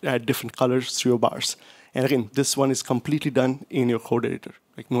 add different colors to your bars. And again, this one is completely done in your code editor,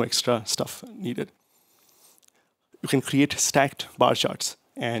 like no extra stuff needed. You can create stacked bar charts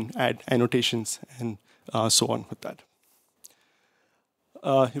and add annotations and so on with that.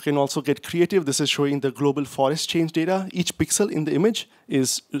 You can also get creative. This is showing the global forest change data. Each pixel in the image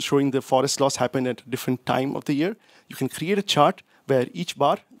is showing the forest loss happened at a different time of the year. You can create a chart where each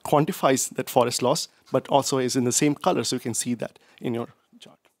bar quantifies that forest loss, but also is in the same color, so you can see that in your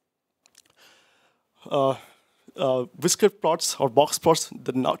chart. Whisker plots or box plots,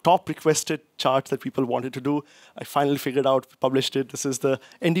 the top requested chart that people wanted to do. I finally figured out, published it. This is the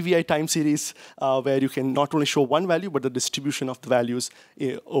NDVI time series where you can not only show one value, but the distribution of the values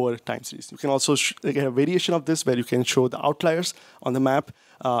over time series. You can also get a variation of this where you can show the outliers on the map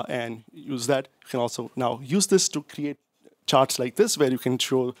and use that. You can also now use this to create charts like this where you can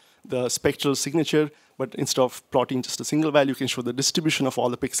show the spectral signature, but instead of plotting just a single value, you can show the distribution of all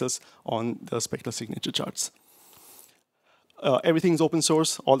the pixels on the spectral signature charts. Everything's open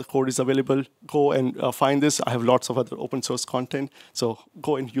source. All the code is available. Go and find this. I have lots of other open source content. So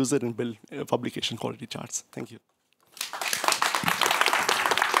go and use it and build publication quality charts. Thank you.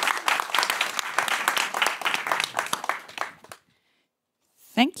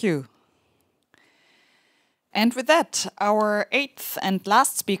 Thank you. And with that, our 8th and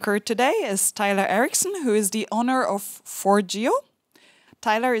last speaker today is Tyler Erickson, who is the owner of 4Geo.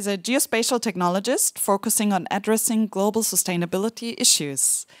 Tyler is a geospatial technologist focusing on addressing global sustainability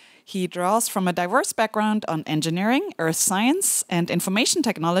issues. He draws from a diverse background on engineering, earth science, and information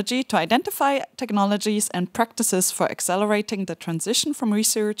technology to identify technologies and practices for accelerating the transition from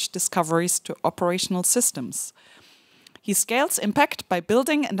research discoveries to operational systems. He scales impact by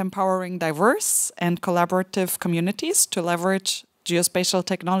building and empowering diverse and collaborative communities to leverage geospatial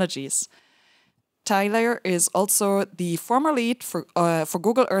technologies. Tyler is also the former lead for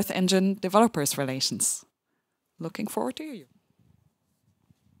Google Earth Engine Developers Relations. Looking forward to you.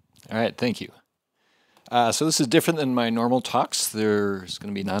 All right, thank you. So this is different than my normal talks. There's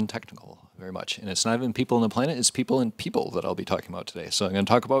going to be non-technical very much. And it's not even people on the planet, it's people and people that I'll be talking about today. So I'm going to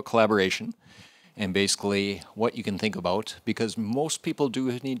talk about collaboration and basically what you can think about, because most people do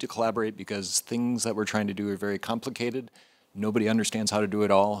need to collaborate because things that we're trying to do are very complicated. Nobody understands how to do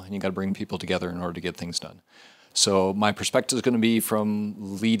it all, and you got to bring people together in order to get things done. So my perspective is going to be from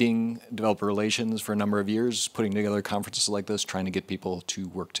leading developer relations for a number of years, putting together conferences like this, trying to get people to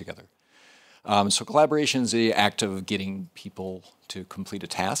work together. So collaboration is the act of getting people to complete a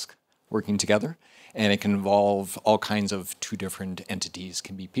task, working together, and it can involve all kinds of two different entities. It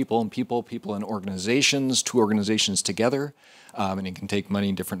can be people and people, people and organizations, two organizations together, and it can take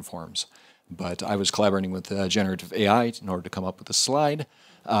many different forms. But I was collaborating with generative AI in order to come up with a slide.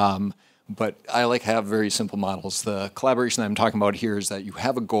 But I like to have very simple models. The collaboration that I'm talking about here is that you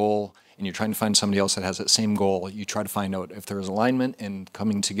have a goal and you're trying to find somebody else that has that same goal. You try to find out if there is alignment, and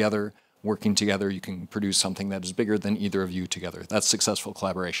coming together, working together, you can produce something that is bigger than either of you together. That's successful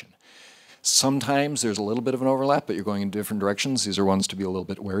collaboration. Sometimes there's a little bit of an overlap, but you're going in different directions. These are ones to be a little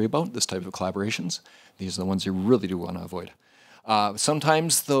bit wary about, this type of collaborations. These are the ones you really do want to avoid.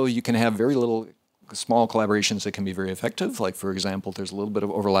 Sometimes, though, you can have very little small collaborations that can be very effective. Like, for example, there's a little bit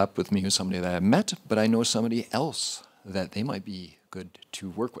of overlap with me with somebody that I've met, but I know somebody else that they might be good to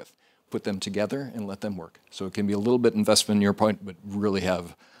work with. Put them together and let them work. So it can be a little bit investment in your point, but really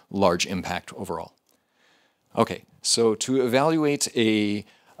have large impact overall. Okay, so to evaluate a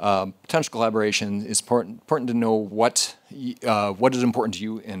potential collaboration, it's important to know what is important to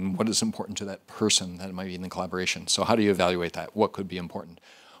you and what is important to that person that might be in the collaboration. So how do you evaluate that? What could be important?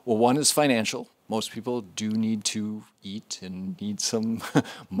 Well, one is financial. Most people do need to eat and need some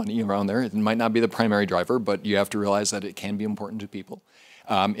money around there. It might not be the primary driver, but you have to realize that it can be important to people.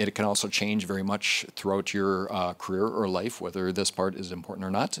 It can also change very much throughout your career or life, whether this part is important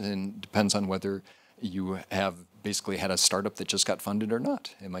or not, and depends on whether you have basically had a startup that just got funded or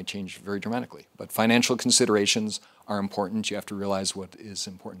not. It might change very dramatically. But financial considerations are important. You have to realize what is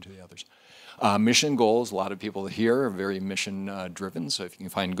important to the others. Mission goals, a lot of people here are very mission driven, so if you can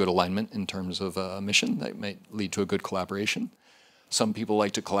find good alignment in terms of a mission, that might lead to a good collaboration. Some people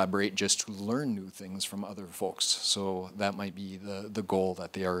like to collaborate just to learn new things from other folks, so that might be the goal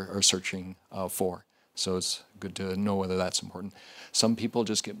that they are searching for. So it's good to know whether that's important. Some people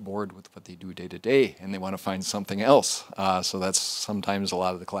just get bored with what they do day to day and they want to find something else. So that's sometimes a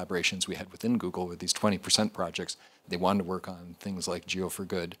lot of the collaborations we had within Google with these 20% projects. They wanted to work on things like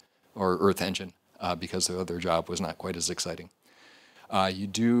Geo4Good' or Earth Engine because their other job was not quite as exciting. You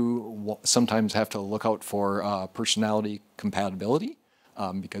do sometimes have to look out for personality compatibility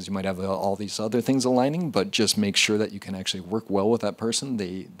because you might have all these other things aligning, but just make sure that you can actually work well with that person.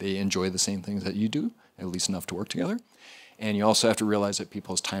 They enjoy the same things that you do, at least enough to work together. And you also have to realize that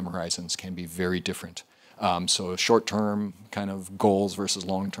people's time horizons can be very different. So short-term kind of goals versus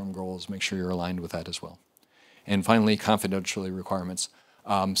long-term goals, make sure you're aligned with that as well. And finally, confidentiality requirements.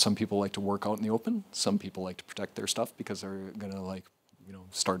 Some people like to work out in the open. Some people like to protect their stuff because they're going to, like, you know,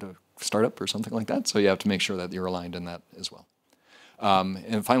 start a startup or something like that. So you have to make sure that you're aligned in that as well.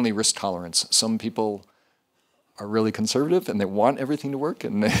 And finally, risk tolerance. Some people are really conservative and they want everything to work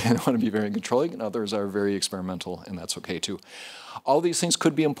and they want to be very controlling, and others are very experimental, and that's okay too. All these things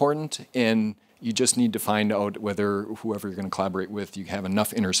could be important, and you just need to find out whether whoever you're going to collaborate with, you have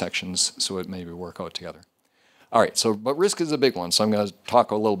enough intersections so it maybe work out together. All right, so, but risk is a big one, so I'm going to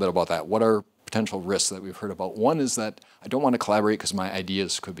talk a little bit about that. What are potential risks that we've heard about? One is that I don't want to collaborate because my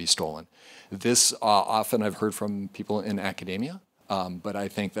ideas could be stolen. This often I've heard from people in academia, but I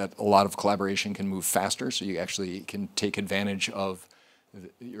think that a lot of collaboration can move faster, so you actually can take advantage of,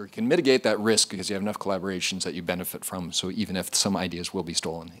 or can mitigate that risk because you have enough collaborations that you benefit from, so even if some ideas will be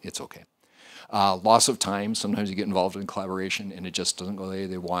stolen, it's okay. Loss of time, sometimes you get involved in collaboration and it just doesn't go the way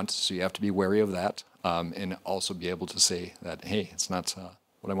they want, so you have to be wary of that, and also be able to say that, hey, it's not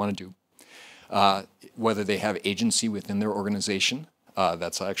what I want to do. Whether they have agency within their organization,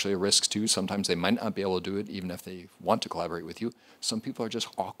 that's actually a risk too. Sometimes they might not be able to do it even if they want to collaborate with you. Some people are just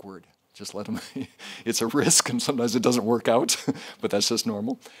awkward. Just let them, it's a risk and sometimes it doesn't work out, but that's just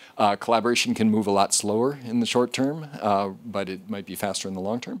normal. Collaboration can move a lot slower in the short term, but it might be faster in the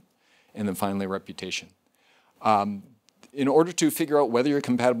long term. And then finally, reputation. In order to figure out whether you're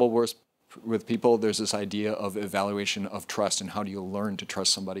compatible with people, there's this idea of evaluation of trust and how do you learn to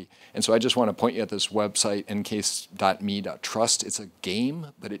trust somebody. And so I just want to point you at this website, ncase.me.trust. It's a game,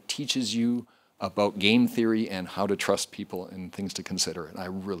 but it teaches you about game theory and how to trust people and things to consider. And I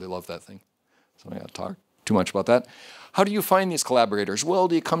really love that thing. So I'm not going to talk too much about that. How do you find these collaborators? Well,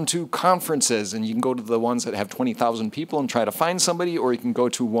 do you come to conferences and you can go to the ones that have 20,000 people and try to find somebody, or you can go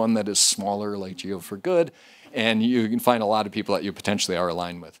to one that is smaller like Geo4Good', and you can find a lot of people that you potentially are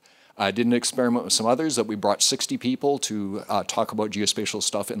aligned with. I did an experiment with some others that we brought 60 people to talk about geospatial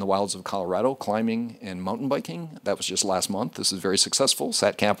stuff in the wilds of Colorado, climbing and mountain biking. That was just last month. This is very successful.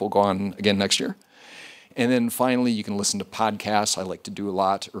 SAT camp will go on again next year. And then finally, you can listen to podcasts. I like to do a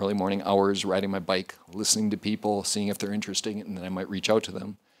lot, early morning hours, riding my bike, listening to people, seeing if they're interesting, and then I might reach out to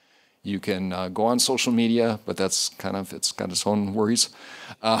them. You can go on social media, but that's kind of, it's got its own worries.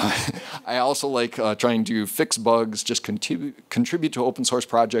 I also like trying to fix bugs, just contribute to open source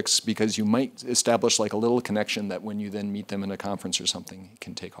projects, because you might establish like a little connection that when you then meet them in a conference or something, it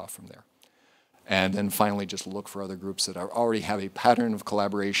can take off from there. And then finally, just look for other groups that already have a pattern of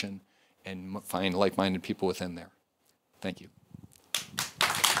collaboration and find like-minded people within there. Thank you.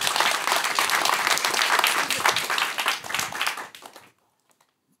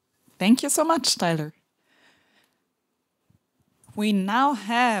 Thank you so much, Tyler. We now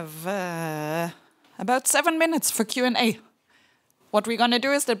have about 7 minutes for Q&A. What we're going to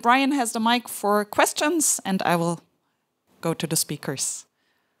do is that Brian has the mic for questions, and I will go to the speakers.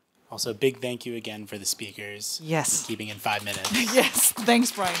 Also, a big thank you again for the speakers. Yes. Keeping in 5 minutes. Yes,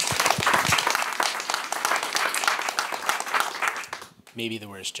 thanks, Brian. Maybe the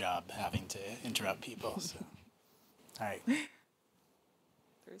worst job, having to interrupt people. So. All right.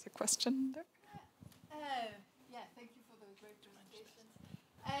 There's a question there. Yeah, thank you for the great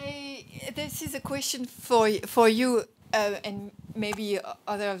presentation. This is a question for you and maybe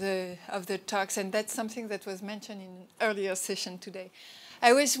other of the talks, and that's something that was mentioned in an earlier session today.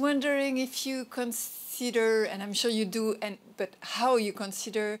 I was wondering if you consider, and I'm sure you do, but how you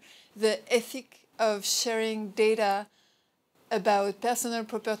consider the ethic of sharing data about personal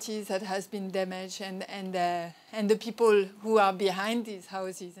properties that has been damaged, and the people who are behind these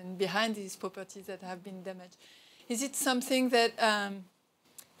houses and behind these properties that have been damaged. Is it something that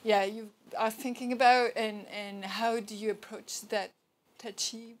you are thinking about, and how do you approach that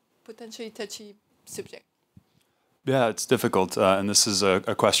potentially touchy subject? Yeah, it's difficult, and this is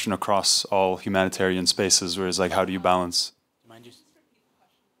a question across all humanitarian spaces, where it's like, how do you balance?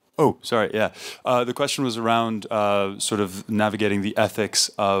 Oh, sorry, yeah. The question was around sort of navigating the ethics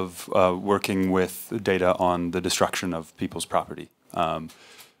of working with data on the destruction of people's property.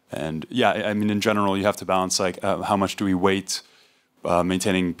 And yeah, I mean, in general, you have to balance like how much do we weight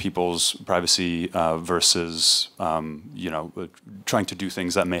maintaining people's privacy versus, trying to do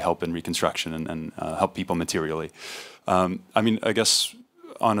things that may help in reconstruction and help people materially. I mean, I guess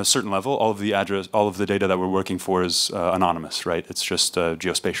on a certain level, all of the data that we're working for is anonymous, right? It's just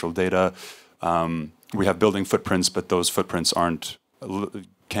geospatial data. We have building footprints, but those footprints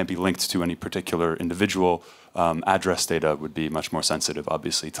can't be linked to any particular individual. Address data would be much more sensitive,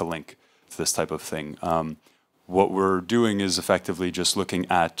 obviously, to link to this type of thing. What we're doing is effectively just looking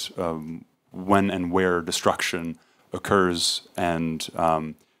at when and where destruction occurs, and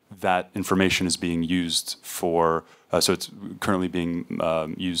that information is being used for, so it's currently being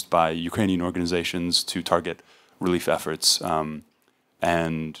used by Ukrainian organizations to target relief efforts.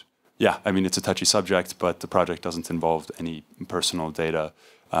 And yeah, I mean, it's a touchy subject, but the project doesn't involve any personal data.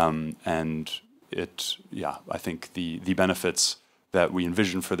 And I think the benefits that we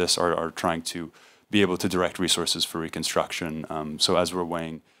envision for this are trying to be able to direct resources for reconstruction. So as we're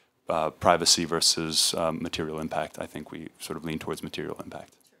weighing privacy versus material impact, I think we sort of lean towards material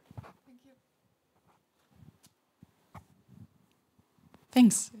impact.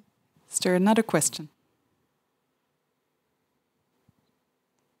 Thanks. Is there another question?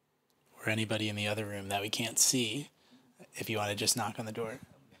 Or anybody in the other room that we can't see, if you want to just knock on the door.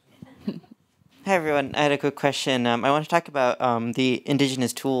 Hi, everyone. I had a quick question. I want to talk about the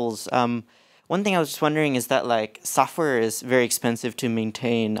indigenous tools. One thing I was just wondering is that, like, software is very expensive to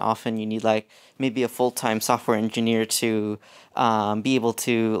maintain. Often you need, like, maybe a full-time software engineer to be able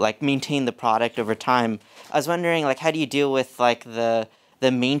to, like, maintain the product over time. I was wondering, like, how do you deal with, like, the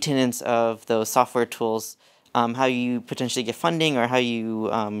maintenance of those software tools? How you potentially get funding, or how you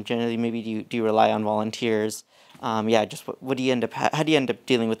generally maybe do you rely on volunteers? Just what do you end up? How do you end up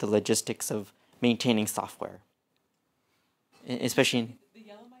dealing with the logistics of maintaining software, especially in the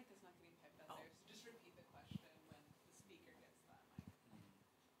yellow mic is not getting picked up there, so just repeat the question when the speaker gets that mic.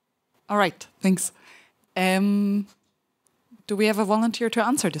 All right, thanks. Do we have a volunteer to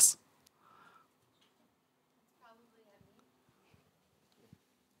answer this?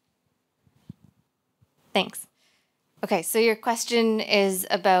 Thanks. Okay, so your question is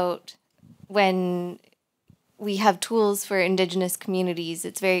about when we have tools for Indigenous communities,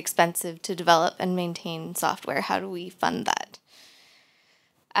 it's very expensive to develop and maintain software. How do we fund that?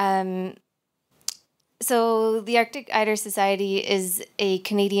 So the Arctic Eider Society is a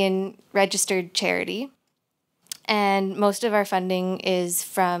Canadian registered charity, and most of our funding is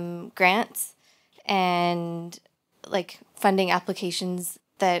from grants and like funding applications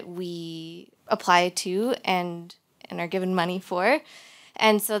that we apply to and are given money for.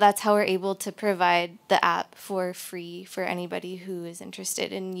 And so that's how we're able to provide the app for free for anybody who is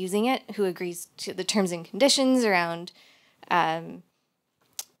interested in using it, who agrees to the terms and conditions around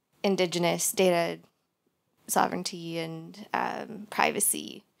Indigenous data sovereignty and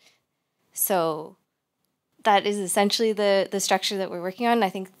privacy. So that is essentially the structure that we're working on. I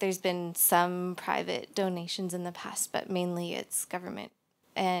think there's been some private donations in the past, but mainly it's government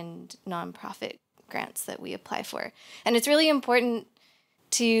and nonprofit grants that we apply for. And it's really important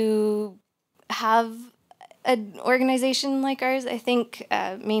to have an organization like ours, I think,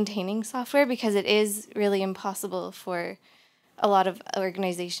 maintaining software, because it is really impossible for a lot of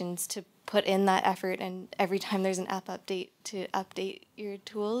organizations to put in that effort, and every time there's an app update, to update your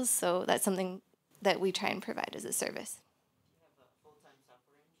tools. So that's something that we try and provide as a service. Do you have full-time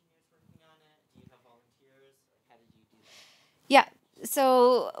software engineers working on it? Do you have volunteers? How did you do that? Yeah,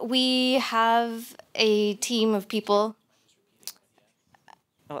 so we have a team of people.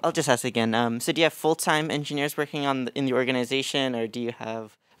 I'll just ask again. So do you have full-time engineers working in the organization, or do you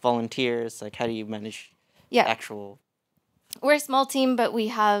have volunteers? Like, how do you manage actual? We're a small team, but we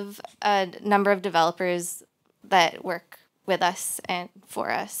have a number of developers that work with us and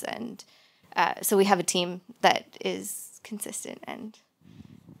for us, and so we have a team that is consistent,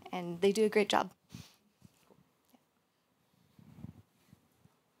 and they do a great job.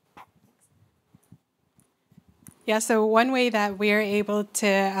 Yeah, so one way that we're able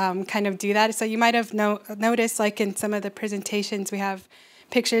to kind of do that, so you might have noticed, like in some of the presentations, we have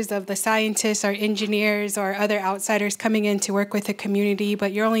pictures of the scientists or engineers or other outsiders coming in to work with the community,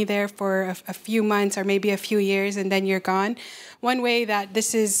 but you're only there for a few months or maybe a few years, and then you're gone. One way that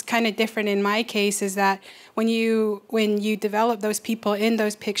this is kind of different in my case is that when you develop those people in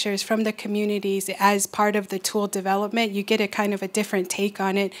those pictures from the communities as part of the tool development, you get a kind of a different take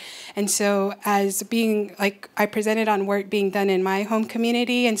on it. And so as being, like, I presented on work being done in my home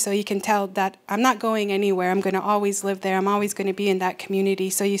community, and so you can tell that I'm not going anywhere. I'm going to always live there. I'm always going to be in that community.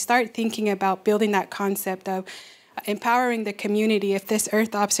 So you start thinking about building that concept of empowering the community. If this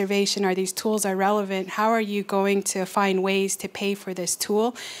Earth observation or these tools are relevant, how are you going to find ways to pay for this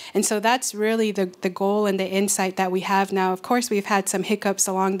tool? And so that's really the goal and the insight that we have now. Of course, we've had some hiccups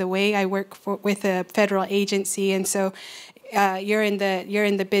along the way. I work with a federal agency, and so you're in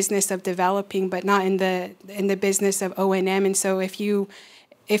the business of developing, but not in the business of O&M. And so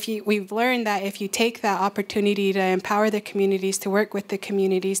we've learned that if you take that opportunity to empower the communities, to work with the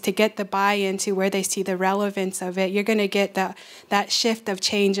communities, to get the buy-in to where they see the relevance of it, you're going to get that shift of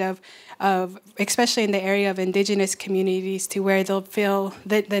change of especially in the area of Indigenous communities, to where they'll feel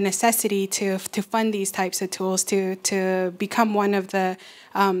the necessity to fund these types of tools to become one of the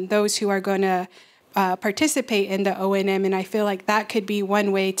those who are going to participate in the O&M. And I feel like that could be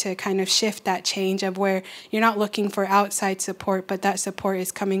one way to kind of shift that change of where you're not looking for outside support, but that support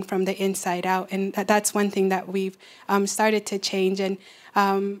is coming from the inside out. And that's one thing that we've started to change. And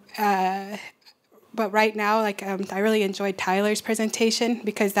but right now, like I really enjoyed Tyler's presentation,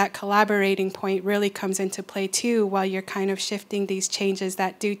 because that collaborating point really comes into play too, while you're kind of shifting these changes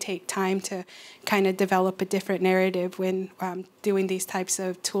that do take time to kind of develop a different narrative when doing these types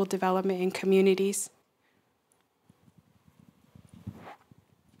of tool development in communities.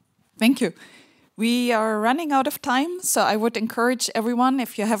 Thank you. We are running out of time, so I would encourage everyone,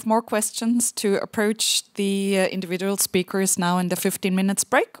 if you have more questions, to approach the individual speakers now in the 15 minutes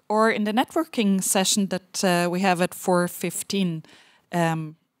break, or in the networking session that we have at 4:15,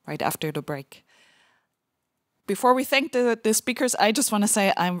 right after the break. Before we thank the speakers, I just want to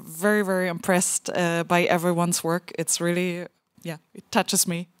say I'm very, very impressed by everyone's work. It's really, it touches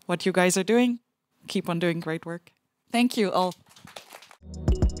me what you guys are doing. Keep on doing great work. Thank you all.